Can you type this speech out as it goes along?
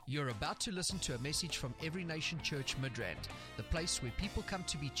You're about to listen to a message from Every Nation Church Midrand, the place where people come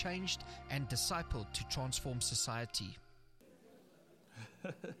to be changed and discipled to transform society.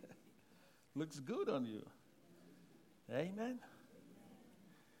 Looks good on you. Amen.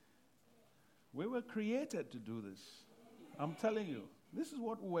 We were created to do this. I'm telling you, this is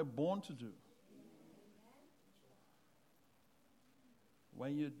what we were born to do.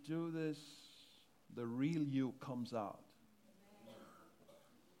 When you do this, the real you comes out.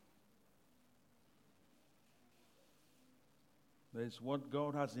 There's what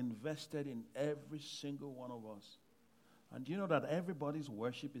God has invested in every single one of us. And do you know that everybody's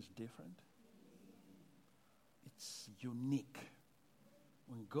worship is different? It's unique.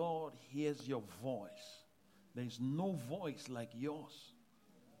 When God hears your voice, there's no voice like yours.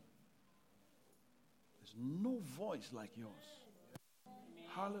 There's no voice like yours.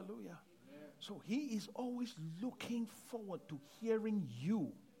 Hallelujah. So He is always looking forward to hearing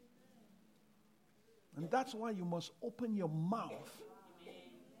you. And that's why you must open your mouth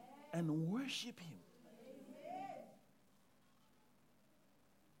and worship Him.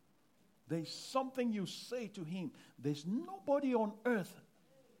 There's something you say to Him. There's nobody on earth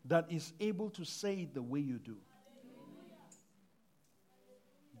that is able to say it the way you do.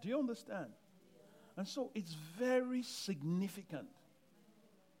 Do you understand? And so it's very significant.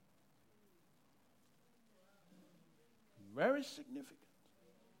 Very significant.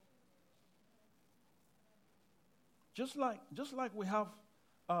 Just like we have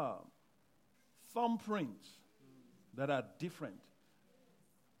thumbprints that are different,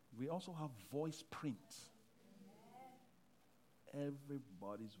 we also have voice prints.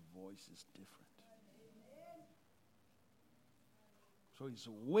 Everybody's voice is different. So He's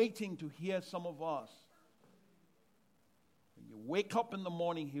waiting to hear some of us. When you wake up in the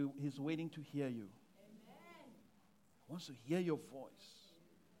morning, He's waiting to hear you. He wants to hear your voice.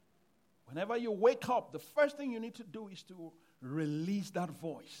 Whenever you wake up, the first thing you need to do is to release that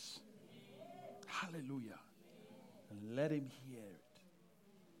voice. Hallelujah. And let Him hear it.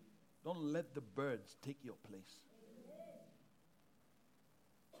 Don't let the birds take your place.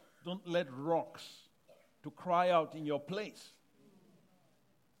 Don't let rocks to cry out in your place.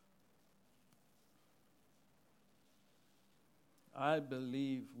 I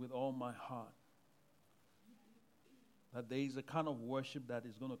believe with all my heart that there is a kind of worship that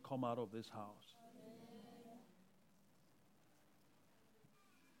is going to come out of this house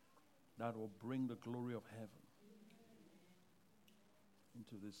that will bring the glory of heaven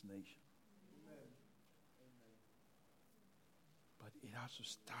into this nation. But it has to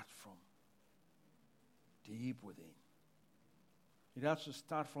start from deep within. It has to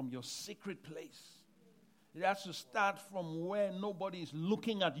start from your secret place. It has to start from where nobody is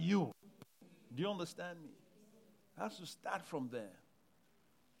looking at you. Do you understand me? It has to start from there.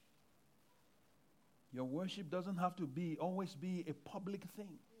 Your worship doesn't have to always be a public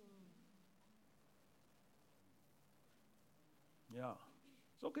thing. Yeah.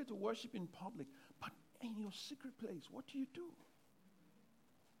 It's okay to worship in public, but in your secret place, what do you do?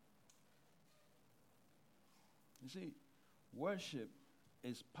 You see, worship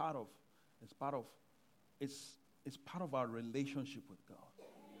is part of our relationship with God.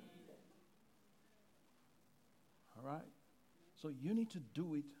 All right? So you need to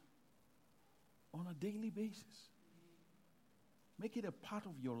do it on a daily basis. Make it a part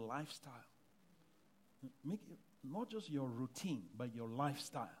of your lifestyle. Make it not just your routine, but your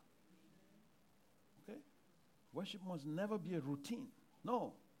lifestyle. Okay? Worship must never be a routine.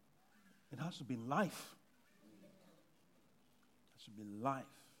 No. It has to be life. It has to be life.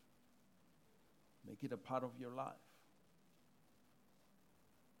 Make it a part of your life.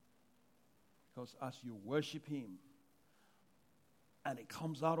 Because as you worship Him and it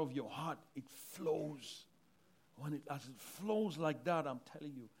comes out of your heart, it flows. As it flows like that, I'm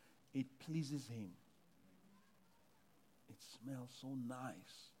telling you, it pleases Him. It smells so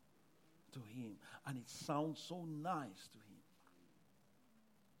nice to Him. And it sounds so nice to Him.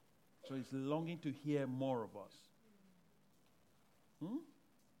 So He's longing to hear more of us.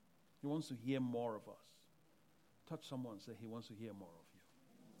 He wants to hear more of us. Touch someone and say, He wants to hear more of you.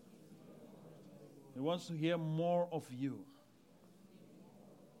 He wants to hear more of you.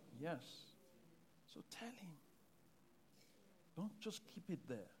 Yes. So tell Him. Don't just keep it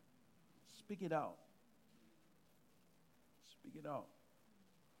there. Speak it out. Speak it out.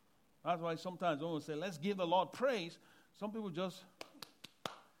 That's why sometimes when we say, let's give the Lord praise, some people just,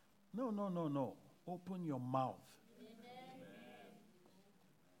 no. Open your mouth.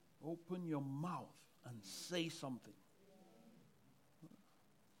 Open your mouth and say something.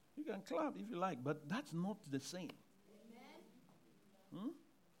 You can clap if you like, but that's not the same.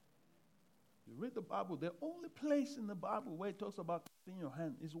 Read the Bible. The only place in the Bible where it talks about clapping your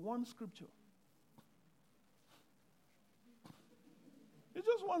hand is one scripture. It's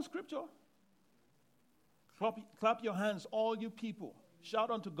just one scripture. Clap your hands, all you people.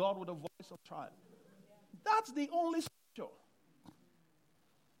 Shout unto God with a voice of triumph. That's the only scripture.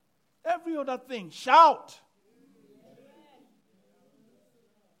 Every other thing, shout.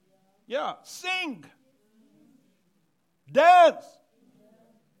 Yeah, sing. Dance.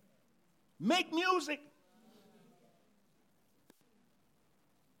 Make music.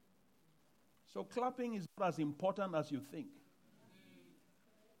 So clapping is not as important as you think.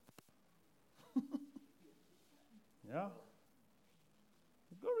 Yeah.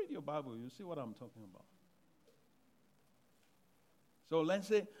 Go read your Bible. You'll see what I'm talking about. So let's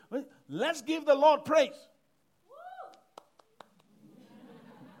say, let's give the Lord praise.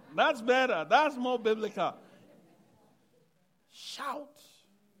 That's better. That's more biblical. Shout.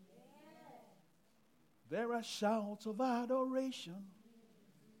 There are shouts of adoration.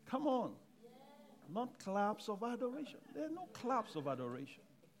 Come on. Not claps of adoration. There are no claps of adoration.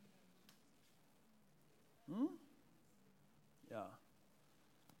 Yeah.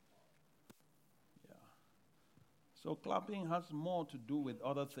 Yeah. So clapping has more to do with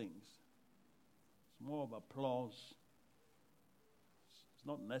other things. It's more of applause. It's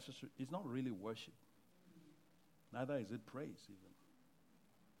not necessary. It's not really worship. Neither is it praise even.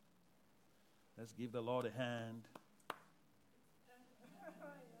 Let's give the Lord a hand.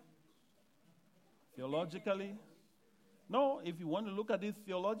 Theologically, no, if you want to look at it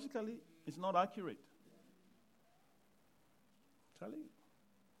theologically, it's not accurate. Tell you.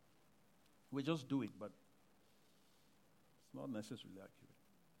 We just do it, but it's not necessarily accurate.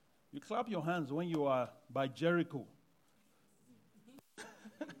 You clap your hands when you are by Jericho.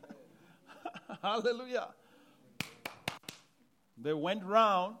 Hallelujah. They went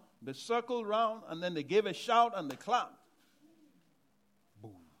round, they circled round, and then they gave a shout and they clapped.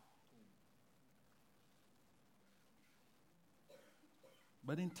 Boom.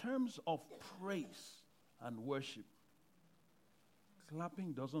 But in terms of praise and worship,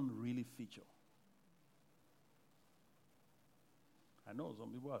 clapping doesn't really feature. I know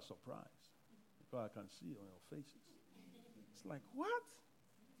some people are surprised because I can see on your faces. It's like, what?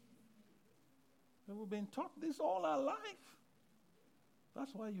 We've been taught this all our life.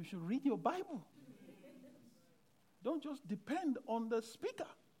 That's why you should read your Bible. Don't just depend on the speaker.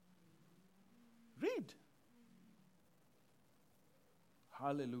 Read.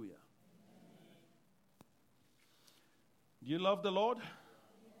 Hallelujah. Do you love the Lord?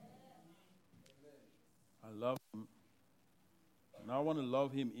 I love Him. And I want to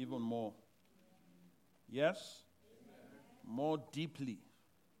love Him even more. Yes? More deeply.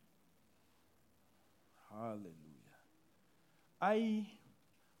 Hallelujah.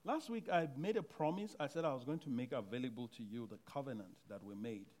 Last week I made a promise. I said I was going to make available to you the covenant that we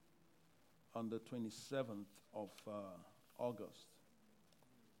made on the 27th of August.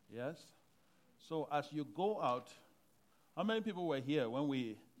 Yes? So as you go out, how many people were here when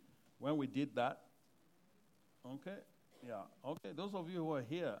we did that? Okay? Yeah. Okay, those of you who are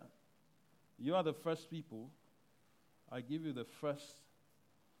here, you are the first people. I give you the first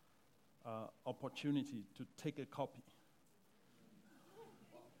opportunity to take a copy.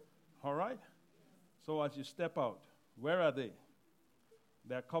 All right? So as you step out, where are they?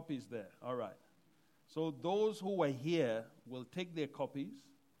 There are copies there. All right. So those who were here will take their copies,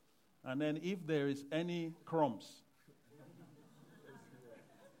 and then if there is any crumbs,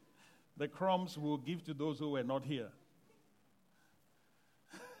 the crumbs will give to those who were not here.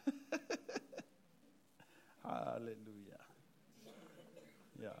 Hallelujah.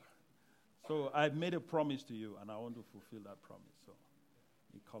 Yeah. So I've made a promise to you, and I want to fulfill that promise. So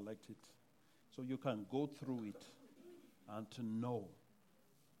you collect it so you can go through it and to know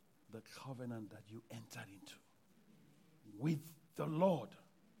the covenant that you entered into with the Lord.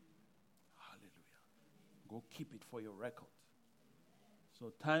 Hallelujah. Go keep it for your record.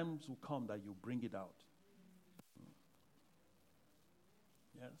 So times will come that you bring it out.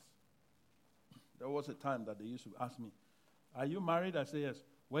 Yes. There was a time that they used to ask me, "Are you married?" I say, "Yes."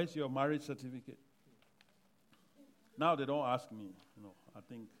 "Where's your marriage certificate?" Now they don't ask me. I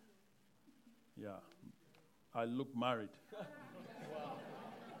think, yeah, I look married.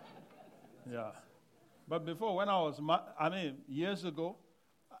 Yeah. But before, when I was, years ago,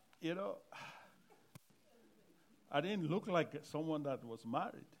 I didn't look like someone that was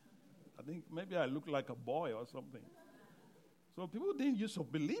married. I think maybe I looked like a boy or something. So people didn't used to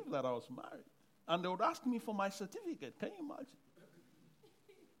believe that I was married. And they would ask me for my certificate. Can you imagine?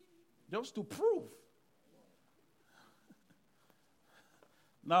 Just to prove.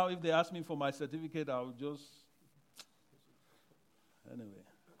 Now, if they ask me for my certificate, I'll just. Anyway.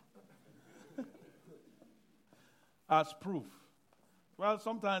 As proof. Well,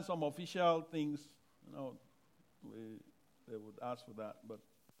 sometimes some official things, they would ask for that. But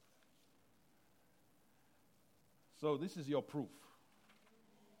so this is your proof.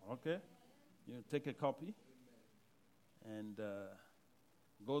 Okay? You take a copy and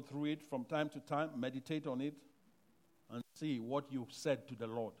go through it from time to time, meditate on it, and see what you said to the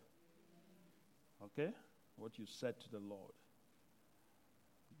Lord. Okay? What you said to the Lord.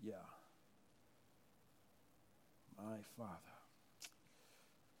 Yeah. My Father.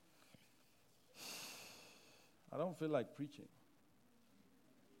 I don't feel like preaching.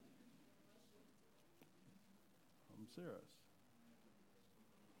 I'm serious.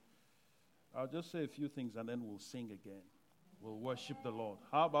 I'll just say a few things and then we'll sing again. We'll worship the Lord.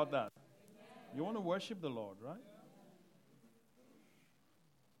 How about that? You want to worship the Lord, right?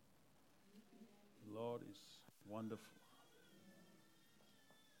 The Lord is wonderful.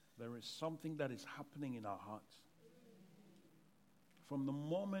 There is something that is happening in our hearts. From the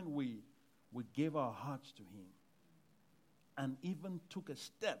moment we gave our hearts to Him and even took a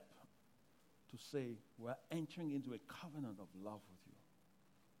step to say, we're entering into a covenant of love with you,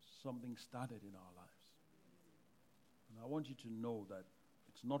 something started in our lives. And I want you to know that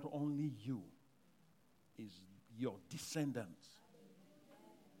it's not only you, it's your descendants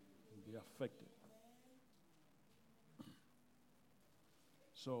will be affected.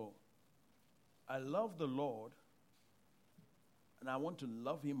 So, I love the Lord, and I want to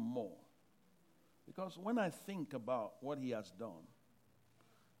love Him more. Because when I think about what He has done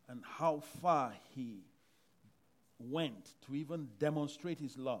and how far He went to even demonstrate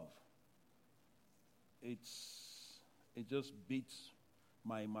His love, it just beats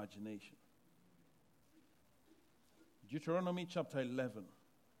my imagination. Deuteronomy chapter 11.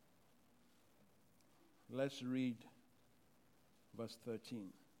 Let's read verse 13.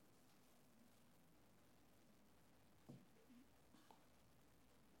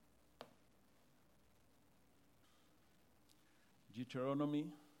 Deuteronomy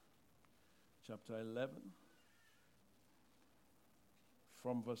chapter 11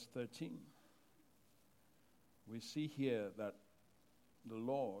 from verse 13. We see here that the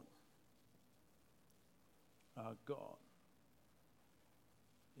Lord, our God,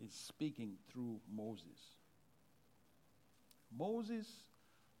 is speaking through Moses. Moses,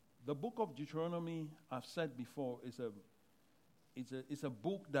 the book of Deuteronomy, I've said before, is a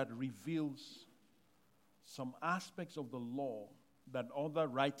book that reveals some aspects of the law that other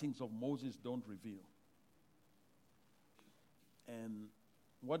writings of Moses don't reveal. And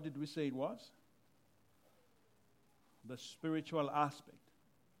what did we say it was? The spiritual aspect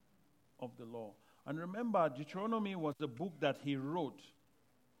of the law. And remember, Deuteronomy was the book that he wrote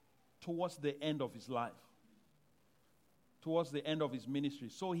towards the end of his life, towards the end of his ministry.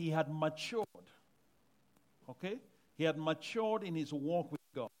 So he had matured. Okay? He had matured in his walk with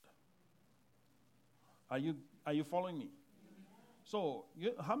God. Are you following me? So,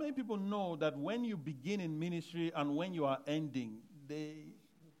 how many people know that when you begin in ministry and when you are ending,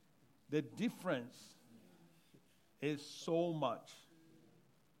 the difference is so much?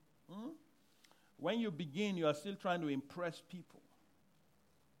 When you begin, you are still trying to impress people.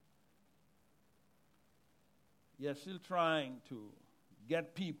 You're still trying to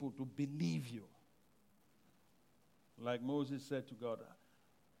get people to believe you. Like Moses said to God,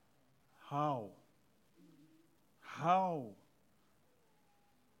 how?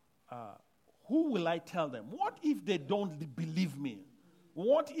 Who will I tell them? What if they don't believe me?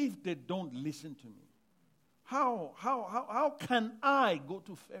 What if they don't listen to me? How can I go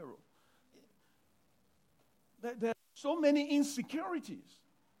to Pharaoh? There are so many insecurities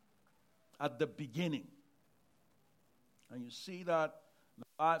at the beginning. And you see that in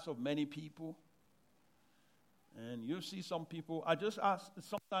the lives of many people. And you see some people,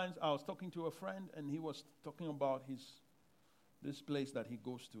 sometimes I was talking to a friend and he was talking about this place that he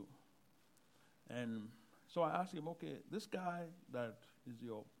goes to. And so I asked him, okay, this guy that is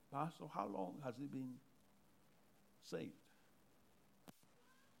your pastor, how long has he been saved?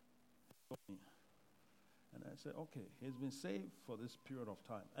 And I said, okay, he's been saved for this period of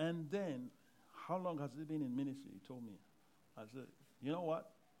time. And then, how long has he been in ministry? He told me. I said, you know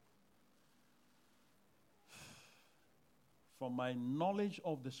what? From my knowledge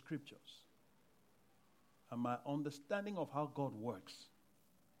of the scriptures and my understanding of how God works,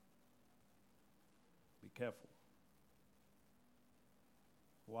 be careful.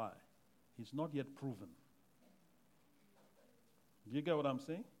 Why? He's not yet proven. Do you get what I'm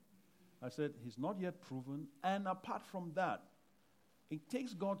saying? I said, he's not yet proven. And apart from that, It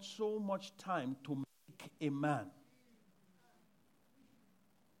takes God so much time to make a man.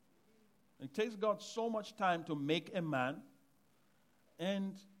 It takes God so much time to make a man.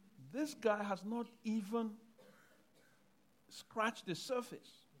 And this guy has not even scratched the surface.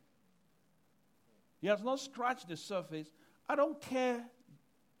 He has not scratched the surface. I don't care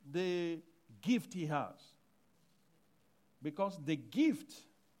the gift he has. Because the gift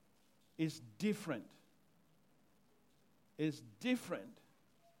is different. It's different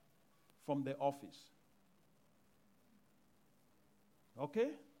from the office. Okay?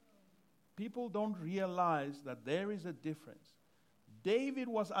 People don't realize that there is a difference. David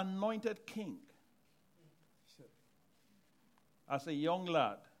was anointed king as a young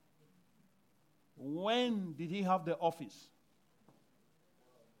lad. When did he have the office?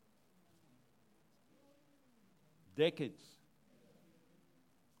 Decades.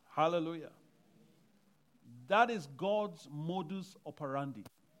 Hallelujah. That is God's modus operandi.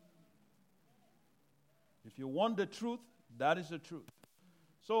 If you want the truth, that is the truth.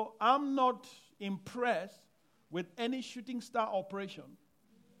 So I'm not impressed with any shooting star operation.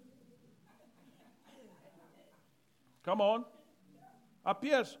 Come on.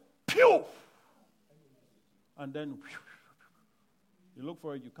 Appears, pew! And then you look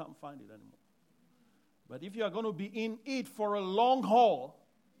for it, you can't find it anymore. But if you are going to be in it for a long haul,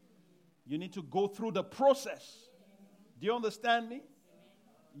 you need to go through the process. Do you understand me?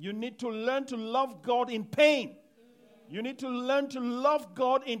 You need to learn to love God in pain. You need to learn to love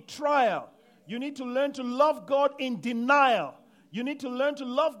God in trial. You need to learn to love God in denial. You need to learn to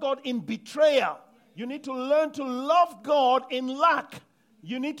love God in betrayal. You need to learn to love God in lack.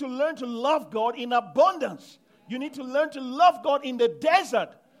 You need to learn to love God in abundance. You need to learn to love God in the desert.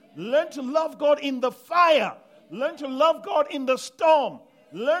 Learn to love God in the fire. Learn to love God in the storm.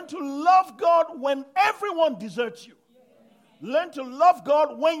 Learn to love God when everyone deserts you. Learn to love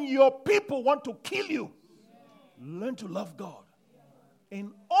God when your people want to kill you. Learn to love God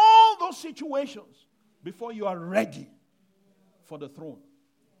in all those situations before you are ready for the throne.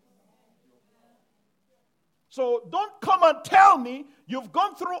 So don't come and tell me you've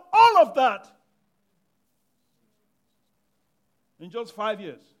gone through all of that in just 5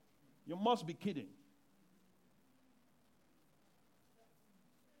 years. You must be kidding.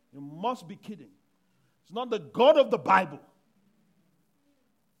 You must be kidding. It's not the God of the Bible.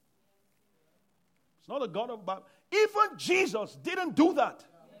 It's not the God of the Bible. Even Jesus didn't do that.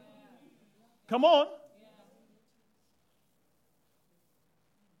 Come on.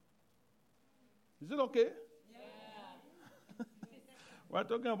 Is it okay? Yeah. We're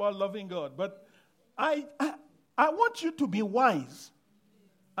talking about loving God. But I want you to be wise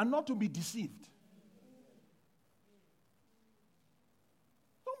and not to be deceived.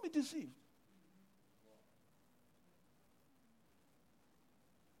 Don't be deceived.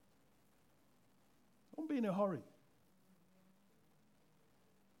 Don't be in a hurry.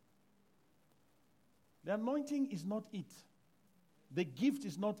 The anointing is not it. The gift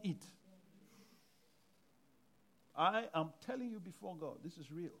is not it. I am telling you before God, this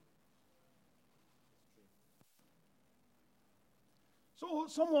is real. So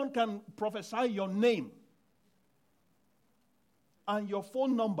someone can prophesy your name and your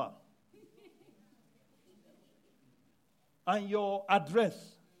phone number and your address.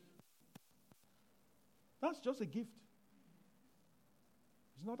 That's just a gift.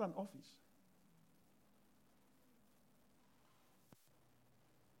 It's not an office.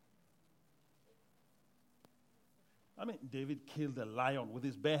 I mean, David killed a lion with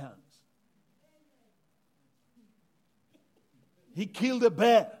his bare hands. He killed a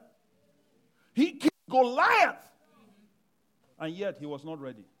bear. He killed Goliath. And yet he was not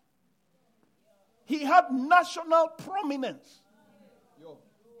ready. He had national prominence.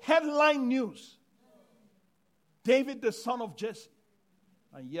 Headline news. David, the son of Jesse.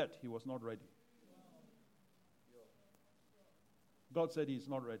 And yet he was not ready. God said he is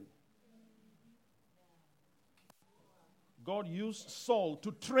not ready. God used Saul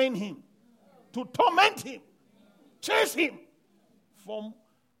to train him, to torment him, chase him from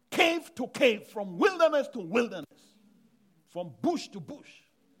cave to cave, from wilderness to wilderness, from bush to bush.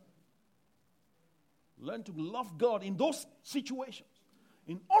 Learn to love God in those situations,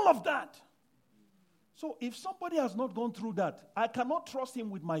 in all of that. So if somebody has not gone through that, I cannot trust him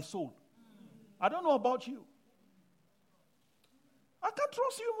with my soul. I don't know about you. I can't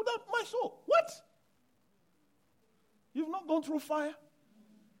trust you without my soul. What? You've not gone through fire.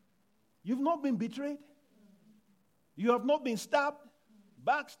 You've not been betrayed. You have not been stabbed,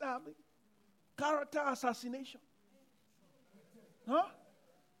 backstabbing, character assassination. Huh?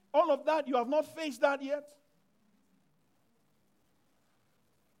 All of that, you have not faced that yet.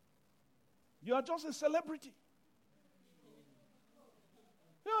 You are just a celebrity.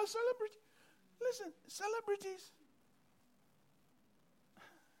 You are a celebrity. Listen, celebrities.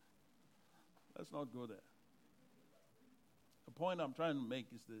 Let's not go there. The point I'm trying to make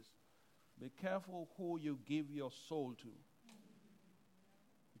is this. Be careful who you give your soul to,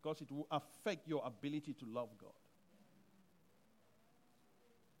 because it will affect your ability to love God.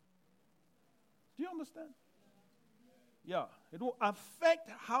 Do you understand? Yeah, it will affect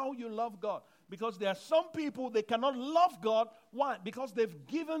how you love God. Because there are some people, they cannot love God. Why? Because they've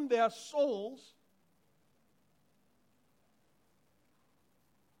given their souls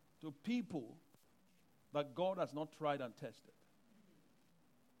to people that God has not tried and tested.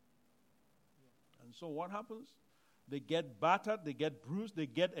 And so what happens? They get battered, they get bruised, they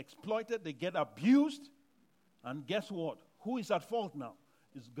get exploited, they get abused. And guess what? Who is at fault now?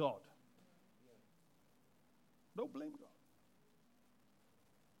 It's God. Don't blame God.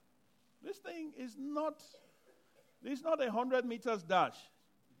 This thing is not, it's not 100 meters dash.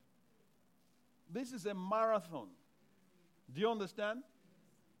 This is a marathon. Do you understand?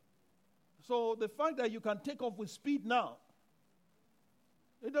 So the fact that you can take off with speed now,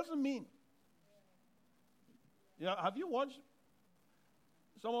 it doesn't mean. Yeah, have you watched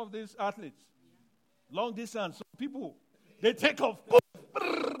some of these athletes? Long distance. So people, they take off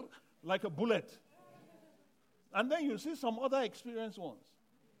like a bullet. And then you see some other experienced ones.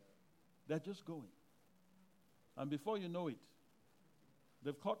 They're just going. And before you know it,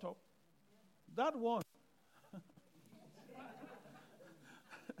 they've caught up. That one.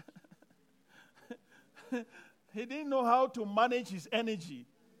 He didn't know how to manage his energy.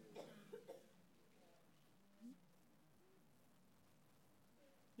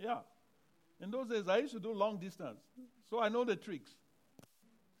 Yeah. In those days, I used to do long distance. So I know the tricks.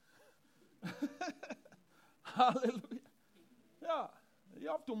 Hallelujah. Yeah. You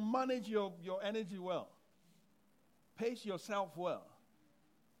have to manage your energy well. Pace yourself well.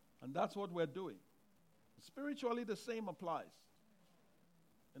 And that's what we're doing. Spiritually, the same applies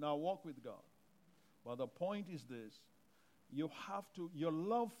in our walk with God. But the point is this. Your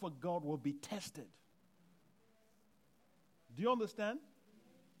love for God will be tested. Do you understand?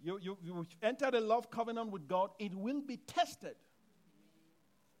 You enter the love covenant with God, it will be tested.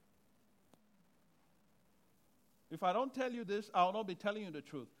 If I don't tell you this, I will not be telling you the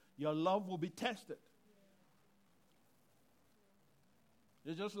truth. Your love will be tested.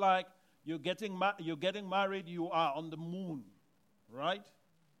 It's just like you're getting married, you are on the moon, right?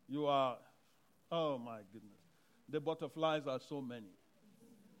 You are, oh my goodness. The butterflies are so many.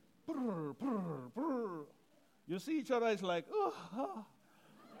 Brr, brr, brr. You see each other, it's like, oh.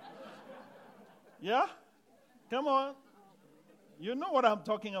 Yeah? Come on. You know what I'm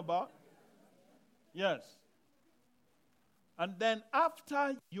talking about? Yes. And then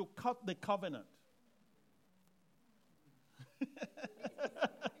after you cut the covenant,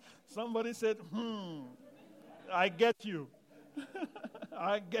 somebody said, I get you.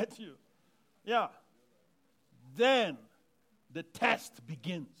 I get you. Yeah. Then the test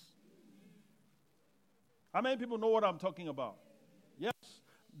begins. How many people know what I'm talking about? Yes.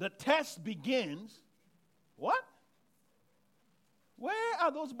 The test begins. What? Where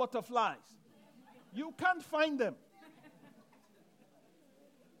are those butterflies? You can't find them.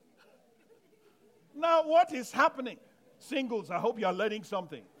 Now, what is happening? Singles, I hope you are learning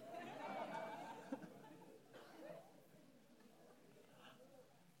something.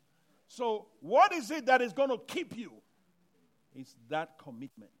 So, what is it that is going to keep you? It's that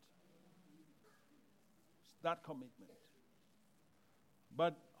commitment. It's that commitment.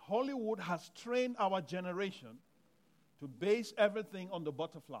 But Hollywood has trained our generation to base everything on the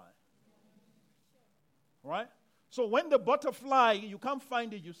butterfly. Right? So when the butterfly, you can't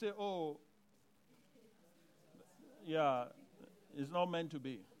find it, you say, oh, yeah, it's not meant to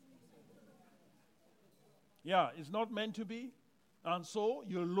be. Yeah, it's not meant to be. And so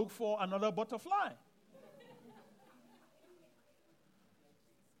you look for another butterfly.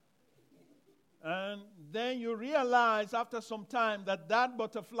 And then you realize after some time that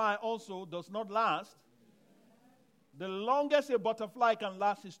butterfly also does not last. The longest a butterfly can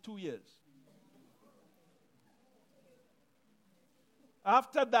last is 2 years.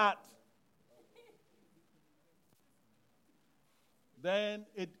 After that, then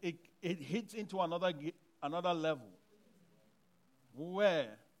it hits into another level.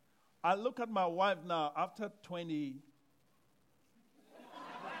 Where I look at my wife now after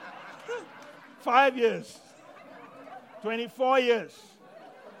 25 years, 24 years.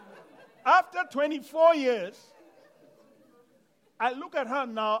 After 24 years, I look at her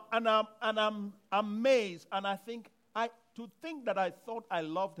now and I'm amazed, and I think to think that I thought I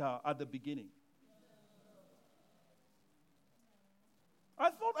loved her at the beginning. I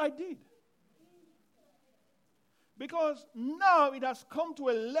thought I did. Because now it has come to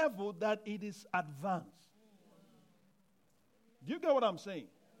a level that it is advanced. Do you get what I'm saying?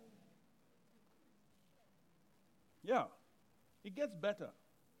 Yeah. It gets better.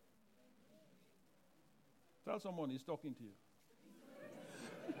 Tell someone he's talking to you.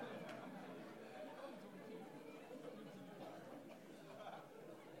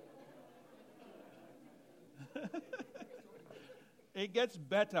 It gets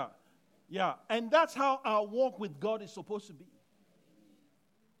better. Yeah. And that's how our walk with God is supposed to be.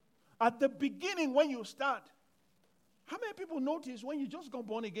 At the beginning, when you start, how many people notice when you just got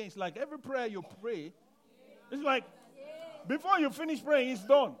born again, it's like every prayer you pray, it's like before you finish praying, it's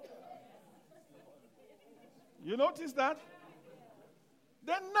done. You notice that?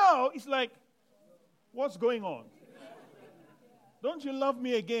 Then now, it's like, what's going on? Don't you love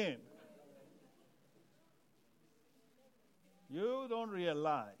me again? You don't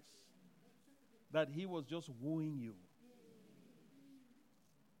realize that he was just wooing you.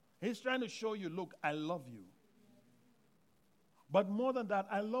 He's trying to show you, look, I love you. But more than that,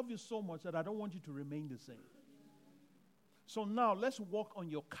 I love you so much that I don't want you to remain the same. So now, let's work on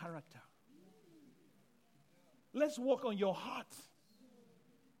your character. Let's work on your heart.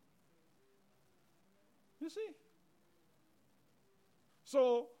 You see?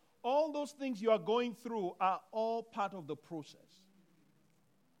 So, all those things you are going through are all part of the process.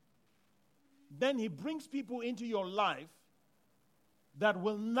 Then he brings people into your life that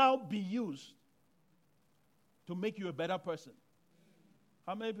will now be used to make you a better person.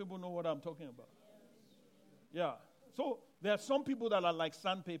 How many people know what I'm talking about? Yeah. So, there are some people that are like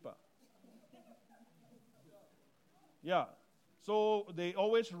sandpaper. Yeah. So, they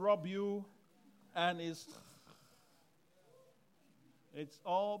always rub you, and it's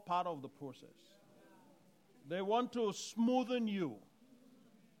all part of the process. They want to smoothen you.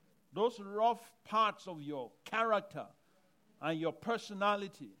 Those rough parts of your character and your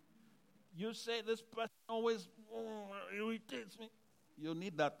personality. You say, this person always irritates me. You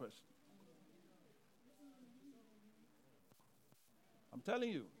need that person. I'm telling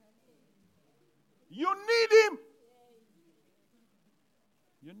you. You need him.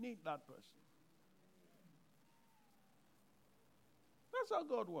 You need that person. That's how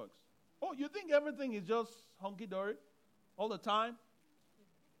God works. Oh, you think everything is just hunky-dory all the time?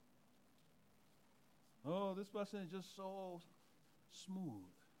 Oh, this person is just so smooth,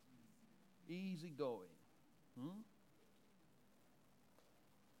 easygoing.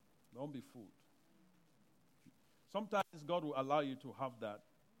 Don't be fooled. Sometimes God will allow you to have that,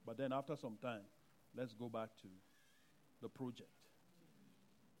 but then after some time, let's go back to the project.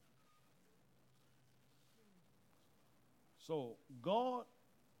 So, God,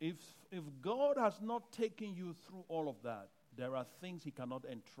 if God has not taken you through all of that, there are things he cannot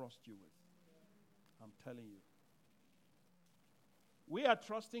entrust you with. I'm telling you. We are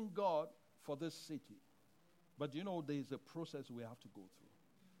trusting God for this city. But you know, there is a process we have to go through.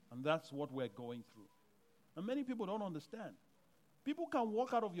 And that's what we're going through. And many people don't understand. People can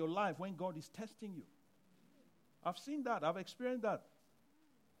walk out of your life when God is testing you. I've seen that. I've experienced that.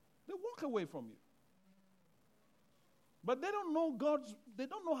 They walk away from you. But they don't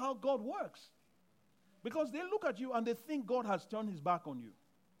know how God works. Because they look at you and they think God has turned his back on you.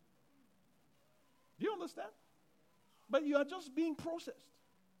 Do you understand? But you are just being processed.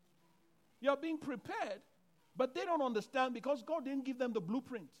 You are being prepared, but they don't understand because God didn't give them the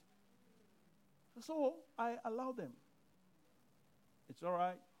blueprint. So I allow them. It's all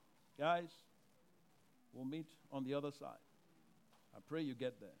right, guys. We'll meet on the other side. I pray you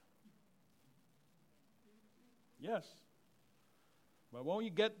get there. Yes. But when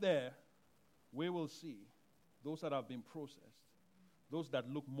you get there, we will see those that have been processed, those that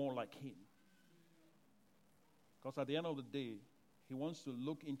look more like him. Because at the end of the day, he wants to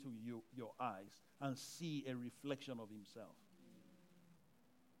look into your eyes and see a reflection of himself.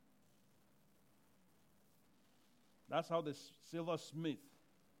 That's how the silversmith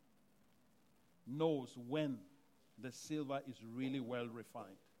knows when the silver is really well refined.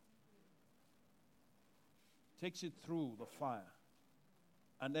 Takes it through the fire.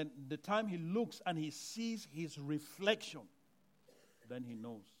 And then the time he looks and he sees his reflection, then he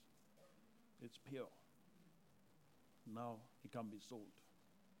knows it's pure. Now it can be sold.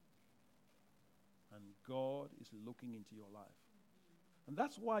 And God is looking into your life. And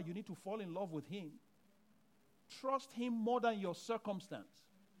that's why you need to fall in love with him. Trust him more than your circumstance.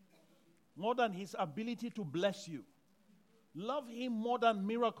 More than his ability to bless you. Love him more than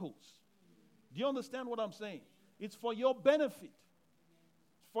miracles. Do you understand what I'm saying? It's for your benefit.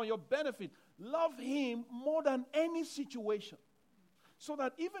 It's for your benefit. Love Him more than any situation. So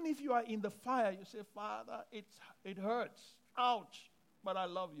that even if you are in the fire, you say, Father, it hurts. Ouch. But I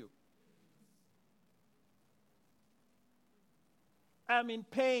love you. I'm in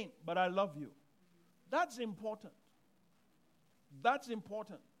pain, but I love you. That's important. That's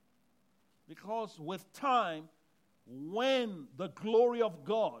important. Because with time, when the glory of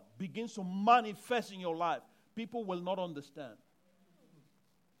God begins to manifest in your life, people will not understand.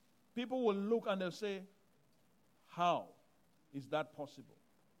 People will look and they'll say, how is that possible?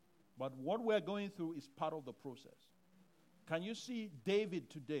 But what we're going through is part of the process. Can you see David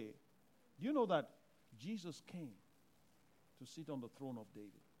today? Do you know that Jesus came to sit on the throne of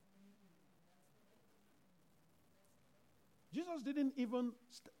David? Jesus didn't even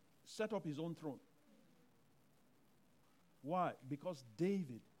set up his own throne. Why? Because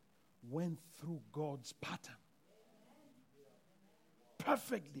David went through God's pattern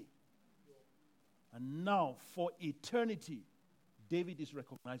perfectly. And now, for eternity, David is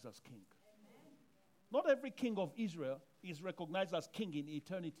recognized as king. Not every king of Israel is recognized as king in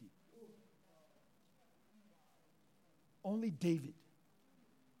eternity. Only David.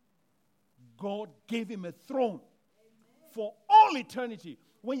 God gave him a throne for all eternity.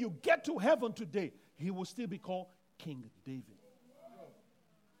 When you get to heaven today, he will still be called King David.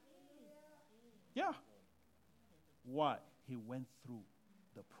 Yeah. Why? He went through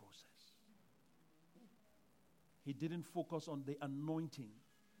the process. He didn't focus on the anointing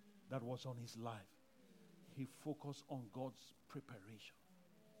that was on his life. He focused on God's preparation.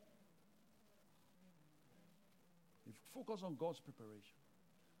 He focused on God's preparation.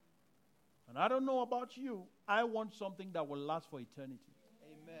 And I don't know about you, I want something that will last for eternity.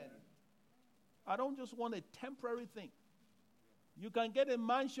 Amen. I don't just want a temporary thing. You can get a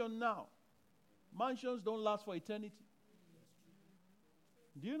mansion now. Mansions don't last for eternity.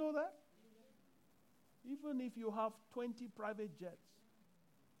 Do you know that? Even if you have 20 private jets,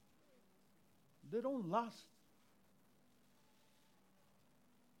 they don't last.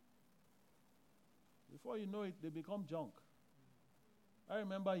 Before you know it, they become junk. I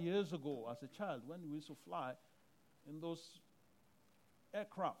remember years ago as a child when we used to fly in those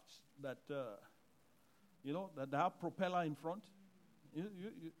aircrafts that, that have propeller in front.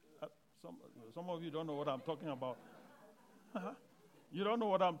 Some of you don't know what I'm talking about. You don't know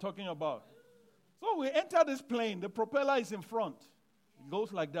what I'm talking about. So we enter this plane. The propeller is in front. It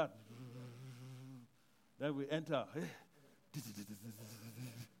goes like that. Then we enter.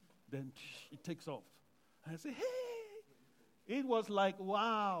 Then it takes off. And I say, hey. It was like,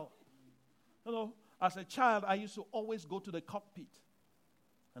 wow. As a child, I used to always go to the cockpit.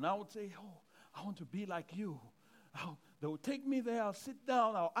 And I would say, I want to be like you. They will take me there. I'll sit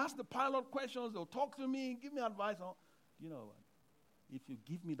down. I'll ask the pilot questions. They'll talk to me, give me advice. You know what? If you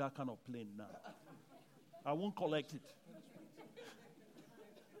give me that kind of plane now, I won't collect it.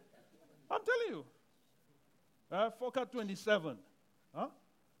 I'm telling you. Fokker 27. Huh?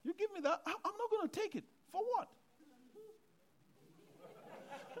 You give me that, I'm not going to take it. For what?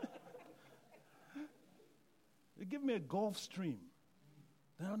 You give me a Gulfstream.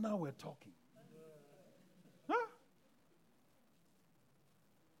 Now we're talking. Huh?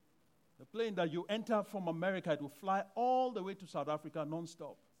 The plane that you enter from America, it will fly all the way to South Africa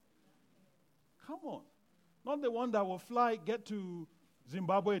non-stop. Come on. Not the one that will fly, get to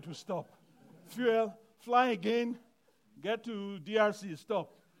Zimbabwe to stop. Fuel, fly again, get to DRC,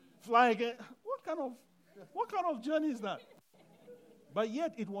 stop. Fly again. What kind of journey is that? But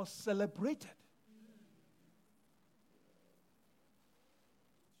yet it was celebrated.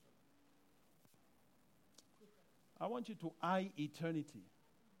 I want you to eye eternity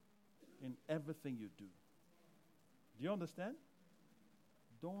in everything you do. Do you understand?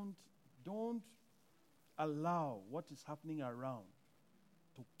 Don't allow what is happening around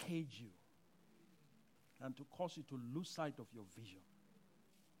to cage you and to cause you to lose sight of your vision.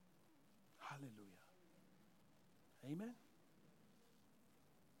 Hallelujah. Amen.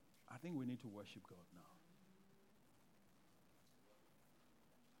 I think we need to worship God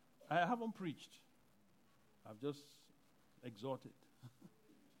now. I haven't preached. I've just exhorted.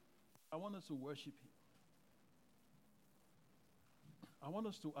 I want us to worship Him. I want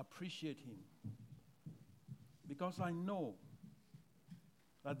us to appreciate Him. Because I know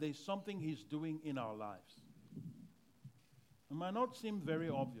that there's something He's doing in our lives. It might not seem very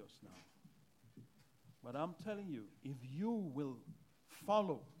obvious now. But I'm telling you, if you will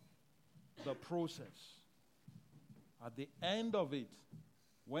follow the process, at the end of it,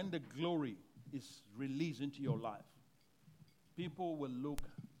 when the glory is released into your life, people will look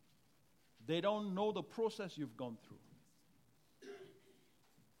They don't know the process you've gone through.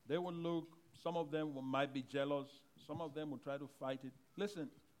 They will look, some of them might be jealous, some of them will try to fight it. Listen,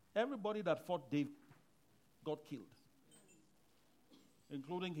 everybody that fought David got killed,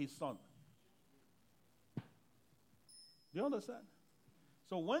 including his son. Do you understand?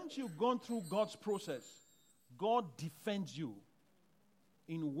 So once you've gone through God's process, God defends you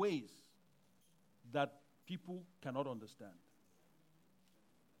in ways that people cannot understand.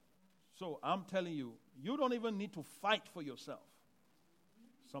 So I'm telling you, you don't even need to fight for yourself.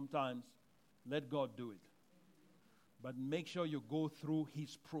 Sometimes let God do it. But make sure you go through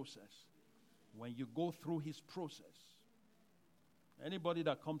His process. When you go through His process, anybody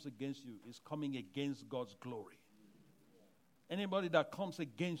that comes against you is coming against God's glory. Anybody that comes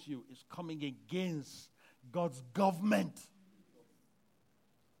against you is coming against God's government.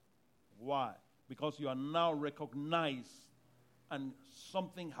 Why? Because you are now recognized and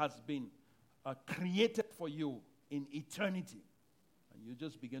something has been created for you in eternity. And you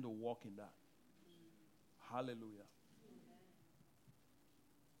just begin to walk in that. Hallelujah.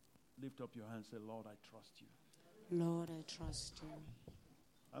 Lift up your hand and say, Lord, I trust you. Lord, I trust you.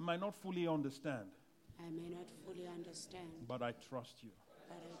 I might not fully understand. I may not fully understand. But I trust you.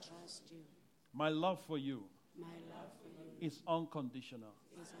 But I trust you. My love for you. My love for you is unconditional.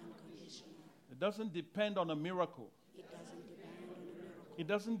 Is unconditional. It doesn't depend on a miracle. It doesn't depend on a miracle. It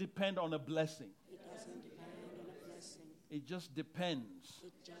doesn't depend on a blessing. It doesn't depend on a blessing. It just depends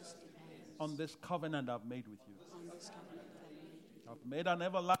on this covenant I've made with you. On this covenant that I've made with you. I've made an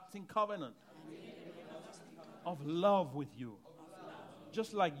everlasting covenant of love with you.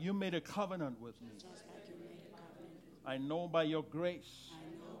 Just like you made a covenant with me. I know by your grace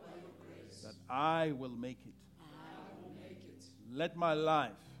that I will make it. Let my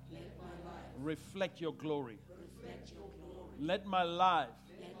life reflect your glory. Let my life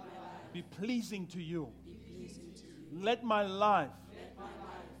be pleasing to you. Let my life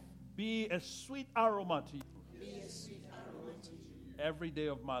be a sweet aroma to you. Every day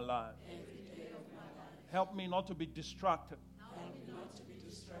of my life. Help me not to be distracted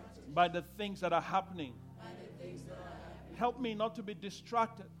by the things that are happening. Help me not to be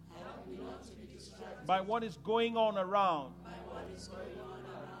distracted by what is going on around.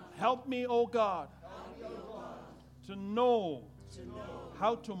 Help me, oh God, to know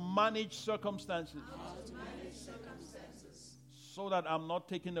how to manage circumstances so that I'm not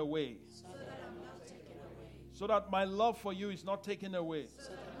taken away. So that my love for you is not taken away.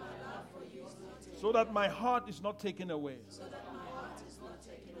 So that my heart is not taken away.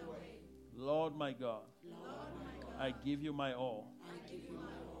 Lord my God, I give you my all.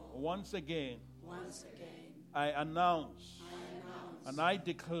 Once again, I announce and I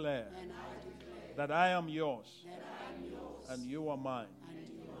declare that I am yours and you are mine.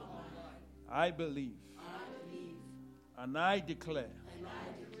 I believe and I declare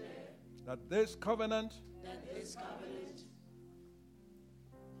that this covenant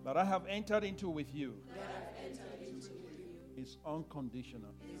that I have entered into with you is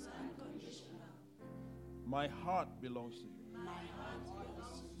unconditional. My heart belongs to you.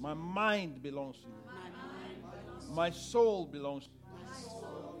 My mind belongs to you. My soul belongs to you.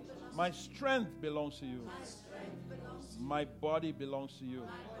 My strength belongs to you. My body belongs to you.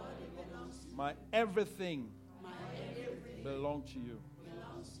 My everything belongs to you.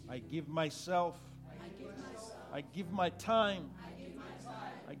 I give myself. I give my time.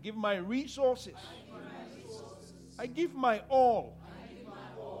 I give my resources. I give my all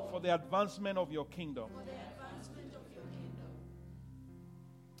for the advancement of your kingdom.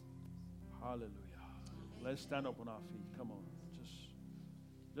 Hallelujah. Let's stand up on our feet. Come on.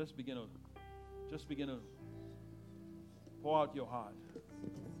 Just begin to pour out your heart.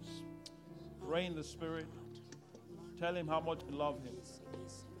 Pray in the Spirit. Tell Him how much you love Him.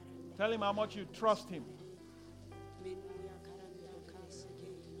 Tell Him how much you trust Him.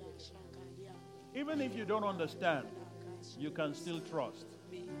 Even if you don't understand, you can still trust.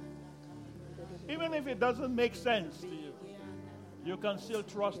 Even if it doesn't make sense to you, you can still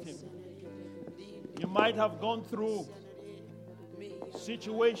trust Him. You might have gone through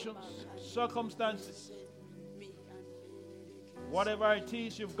situations, circumstances, whatever it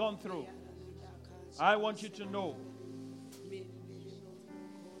is you've gone through. I want you to know.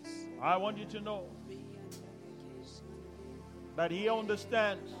 I want you to know that He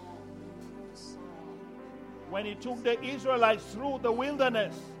understands. When He took the Israelites through the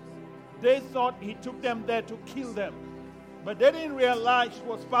wilderness, they thought He took them there to kill them. But they didn't realize it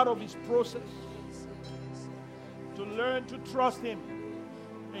was part of His process to learn to trust Him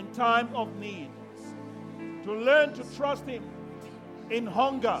in time of need, to learn to trust Him in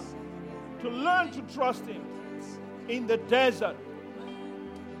hunger, to learn to trust Him in the desert.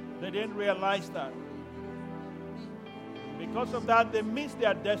 They didn't realize that. Because of that, they missed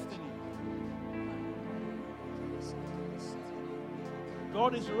their destiny.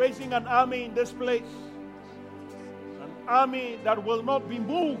 God is raising an army in this place. An army that will not be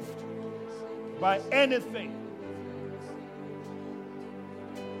moved by anything.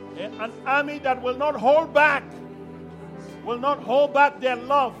 An army that will not hold back. Will not hold back their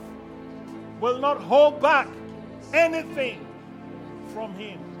love. Will not hold back anything from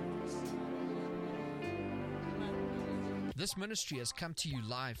Him. This ministry has come to you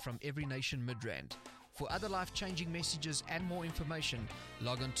live from Every Nation Midrand. For other life-changing messages and more information,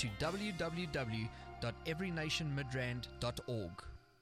 log on to www.everynationmidrand.org.